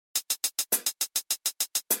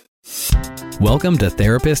Welcome to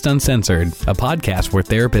Therapist Uncensored, a podcast where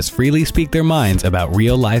therapists freely speak their minds about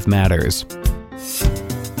real-life matters.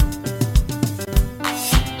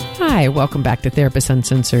 Hi, welcome back to Therapist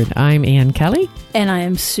Uncensored. I'm Ann Kelly. And I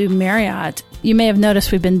am Sue Marriott. You may have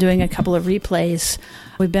noticed we've been doing a couple of replays.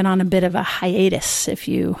 We've been on a bit of a hiatus, if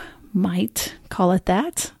you might call it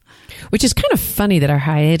that. Which is kind of funny that our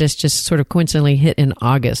hiatus just sort of coincidentally hit in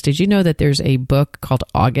August. Did you know that there's a book called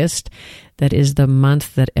August that is the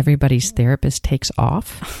month that everybody's therapist takes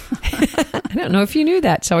off? I don't know if you knew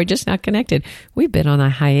that, so I just now connected. We've been on a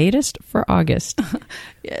hiatus for August.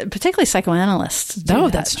 Yeah, particularly psychoanalysts do Oh,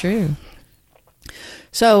 that. that's true.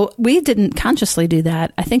 So we didn't consciously do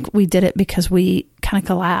that. I think we did it because we kind of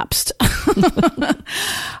collapsed.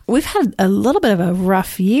 We've had a little bit of a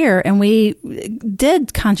rough year, and we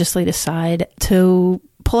did consciously decide to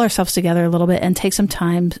pull ourselves together a little bit and take some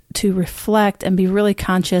time to reflect and be really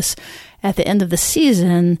conscious at the end of the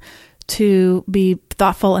season to be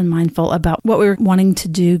thoughtful and mindful about what we were wanting to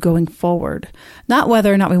do going forward. Not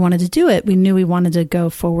whether or not we wanted to do it. We knew we wanted to go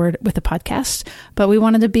forward with the podcast, but we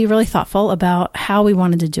wanted to be really thoughtful about how we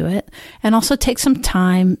wanted to do it and also take some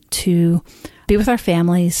time to be with our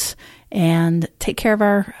families and take care of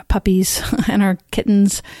our puppies and our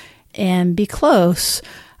kittens and be close.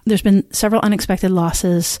 There's been several unexpected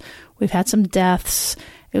losses. We've had some deaths.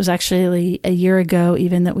 It was actually a year ago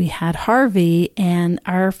even that we had Harvey, and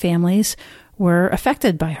our families were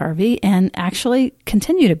affected by Harvey and actually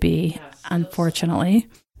continue to be, unfortunately.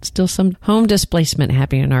 Still some home displacement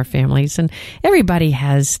happening in our families, and everybody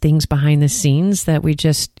has things behind the scenes that we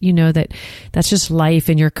just, that's just life,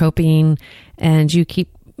 and you're coping and you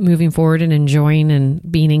keep moving forward and enjoying and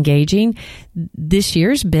being engaging. This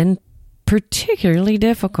year's been particularly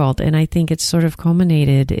difficult, and I think it's sort of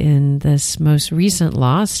culminated in this most recent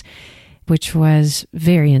loss, which was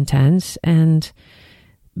very intense, and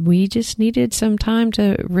we just needed some time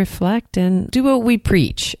to reflect and do what we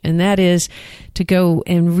preach, and that is to go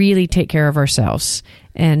and really take care of ourselves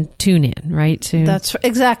and tune in, right? That's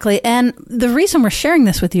exactly. And the reason we're sharing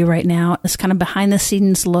this with you right now, this kind of behind the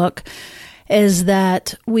scenes look, is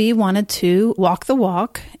that we wanted to walk the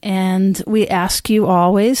walk, and we ask you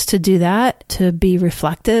always to do that, to be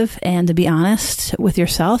reflective and to be honest with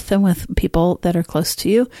yourself and with people that are close to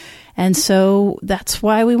you. And so that's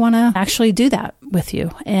why we want to actually do that with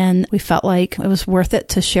you. And we felt like it was worth it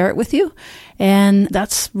to share it with you. And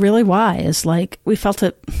that's really why, is like we felt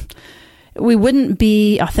it. We wouldn't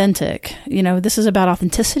be authentic. This is about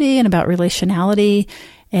authenticity and about relationality.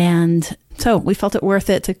 And so we felt it worth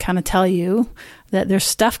it to kind of tell you that there's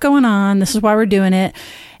stuff going on. This is why we're doing it.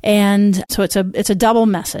 And so it's a double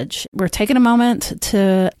message. We're taking a moment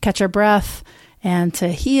to catch our breath and to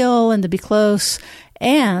heal and to be close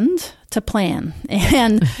and to plan.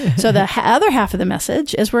 And so the other half of the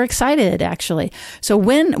message is we're excited, actually. So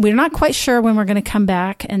we're not quite sure when we're going to come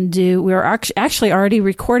back and we're actually already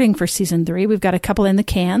recording for season 3. We've got a couple in the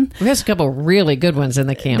can. We have a couple really good ones in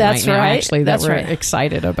the can That's right now, right. actually, that we're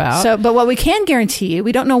excited about. So, but what we can guarantee you,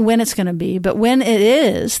 we don't know when it's going to be, but when it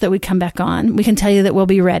is that we come back on, we can tell you that we'll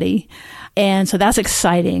be ready. And so that's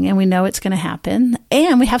exciting, and we know it's going to happen.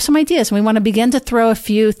 And we have some ideas, and we want to begin to throw a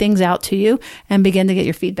few things out to you and begin to get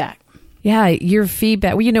your feedback. Yeah, your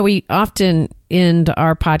feedback. We often end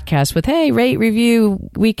our podcast with, hey, rate, review,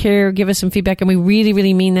 we care, give us some feedback. And we really,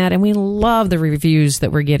 really mean that. And we love the reviews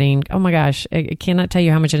that we're getting. Oh my gosh, I cannot tell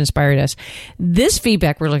you how much it inspired us. This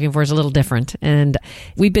feedback we're looking for is a little different. And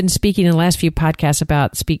we've been speaking in the last few podcasts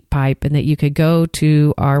about SpeakPipe, and that you could go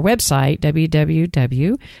to our website,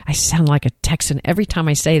 I sound like a Texan every time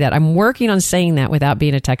I say that. I'm working on saying that without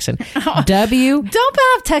being a Texan. Don't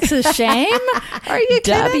have Texas shame. Are you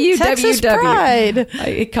kidding? Texas pride.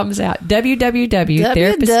 It comes out. www. It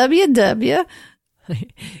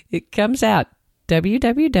comes out.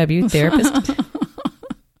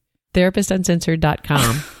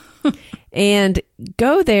 therapistuncensored.com. And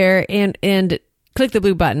go there and click the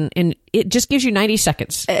blue button, and it just gives you 90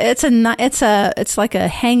 seconds. It's like a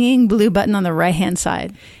hanging blue button on the right-hand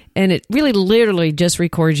side. And it really literally just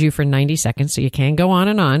records you for 90 seconds, so you can go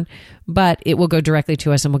on, but it will go directly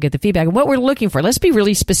to us and we'll get the feedback. And what we're looking for, let's be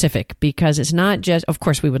really specific, because it's not just, of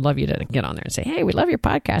course, we would love you to get on there and say, hey, we love your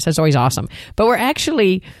podcast. That's always awesome. But we're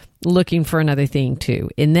actually looking for another thing too.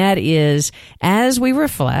 And that is, as we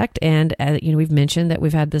reflect, and we've mentioned that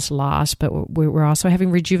we've had this loss, but we're also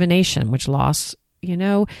having rejuvenation, which loss,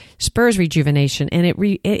 spurs rejuvenation. And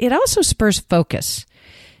it also spurs focus.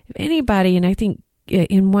 If anybody, and I think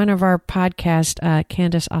in one of our podcasts,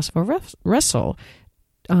 Candace Oswald Russell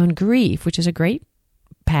on grief, which is a great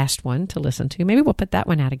past one to listen to. Maybe we'll put that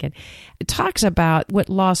one out again. It talks about what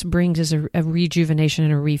loss brings is a rejuvenation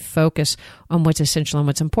and a refocus on what's essential and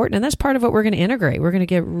what's important. And that's part of what we're going to integrate. We're going to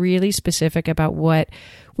get really specific about what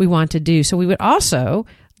we want to do. So we would also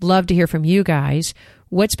love to hear from you guys.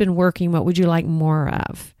 What's been working? What would you like more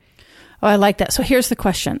of? Oh, I like that. So here's the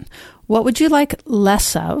question. What would you like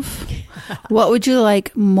less of? What would you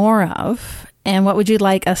like more of? And what would you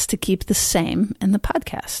like us to keep the same in the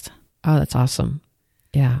podcast? Oh, that's awesome.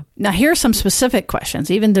 Yeah. Now, here are some specific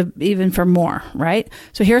questions, even for more, right?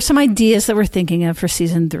 So here are some ideas that we're thinking of for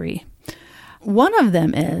season 3. One of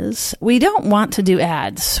them is we don't want to do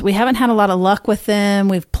ads. We haven't had a lot of luck with them.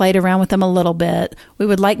 We've played around with them a little bit. We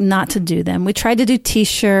would like not to do them. We tried to do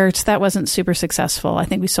t-shirts. That wasn't super successful. I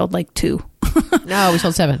think we sold like 2. No, we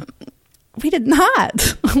sold 7. We did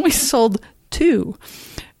not. We sold 2.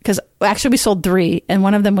 Because actually we sold 3 and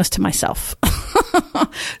one of them was to myself.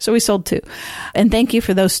 So we sold 2. And thank you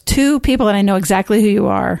for those 2 people, and I know exactly who you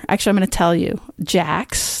are. Actually, I'm going to tell you.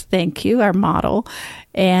 Jax, thank you, our model.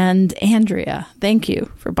 And Andrea, thank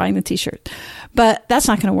you for buying the t-shirt. But that's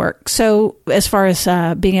not going to work. So as far as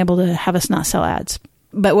being able to have us not sell ads.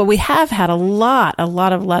 But what we have had a lot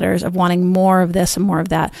of letters of wanting more of this and more of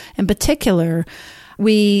that. In particular,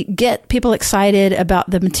 we get people excited about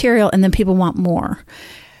the material and then people want more.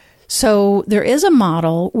 So there is a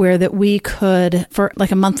model where that we could, for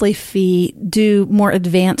like a monthly fee, do more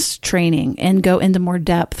advanced training and go into more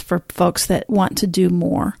depth for folks that want to do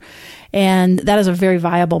more. And that is a very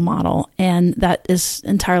viable model, and that is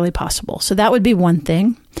entirely possible. So that would be one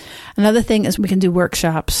thing. Another thing is we can do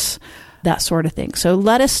workshops, that sort of thing. So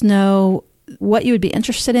let us know what you would be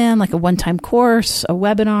interested in, like a one-time course, a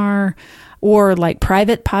webinar, or like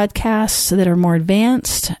private podcasts that are more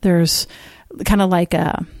advanced. There's kind of like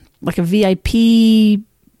a VIP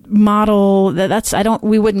model.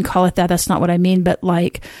 We wouldn't call it that. That's not what I mean, but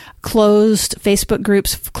like closed Facebook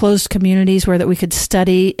groups, closed communities where that we could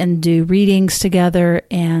study and do readings together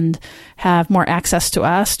and have more access to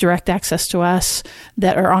us, direct access to us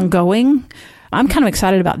that are ongoing. I'm kind of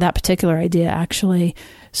excited about that particular idea, actually.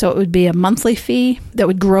 So it would be a monthly fee that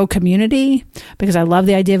would grow community, because I love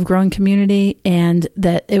the idea of growing community, and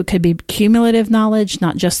that it could be cumulative knowledge,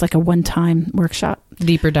 not just like a one-time workshop.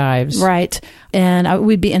 Deeper dives. Right. And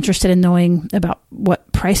we'd be interested in knowing about what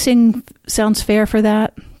pricing sounds fair for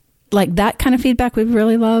that. Like that kind of feedback we'd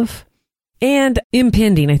really love. And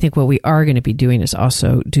impending, I think what we are going to be doing is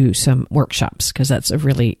also do some workshops, because that's a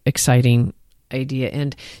really exciting idea.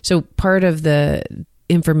 And so part of the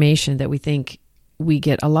information that we think we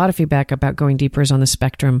get a lot of feedback about going deeper is on the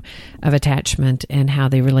spectrum of attachment and how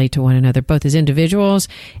they relate to one another, both as individuals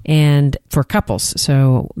and for couples.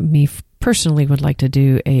 So me personally would like to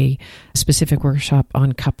do a specific workshop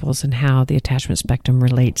on couples and how the attachment spectrum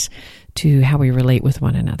relates to how we relate with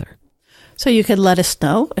one another. So you could let us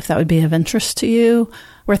know if that would be of interest to you.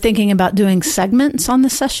 We're thinking about doing segments on the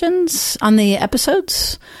sessions, on the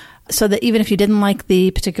episodes, so that even if you didn't like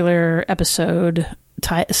the particular episode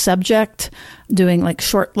subject, doing like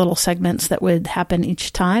short little segments that would happen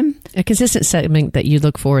each time. A consistent segment that you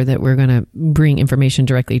look for, that we're going to bring information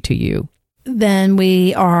directly to you. Then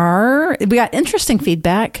we got interesting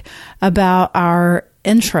feedback about our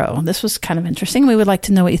intro. This was kind of interesting. We would like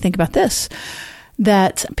to know what you think about this.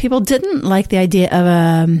 That people didn't like the idea of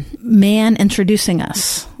a man introducing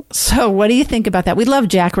us. So what do you think about that? We love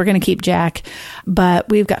Jack. We're going to keep Jack, but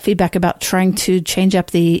we've got feedback about trying to change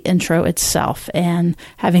up the intro itself and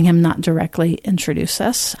having him not directly introduce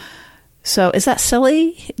us. So is that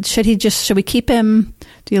silly? Should we keep him?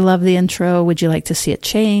 Do you love the intro? Would you like to see it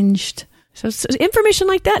changed? So information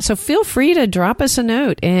like that. So feel free to drop us a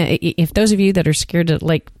note. And if those of you that are scared to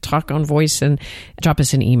like talk on voice, and drop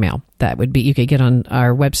us an email, that would be, you could get on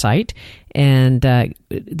our website, and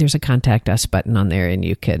there's a contact us button on there, and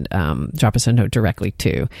you could drop us a note directly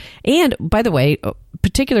too. And by the way,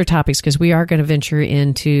 particular topics, because we are going to venture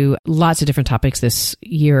into lots of different topics this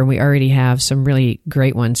year, and we already have some really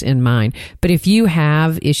great ones in mind. But if you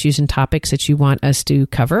have issues and topics that you want us to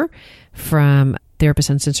cover from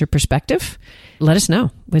Therapist Uncensored perspective, let us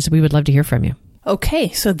know, because we would love to hear from you. Okay,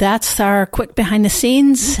 so that's our quick behind the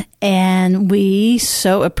scenes, and we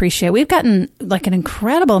so appreciate it. We've gotten like an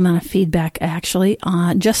incredible amount of feedback actually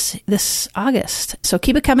on just this August. So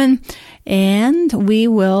keep it coming, and we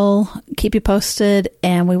will keep you posted,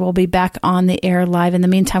 and we will be back on the air live. In the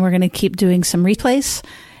meantime, we're going to keep doing some replays,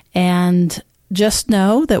 and just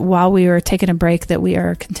know that while we are taking a break, that we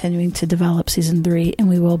are continuing to develop season 3, and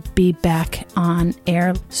we will be back on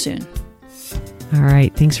air soon. All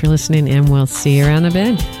right. Thanks for listening, and we'll see you around the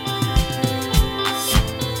bend.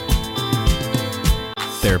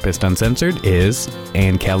 Therapist Uncensored is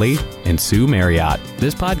Ann Kelly and Sue Marriott.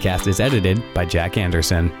 This podcast is edited by Jack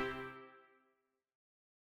Anderson.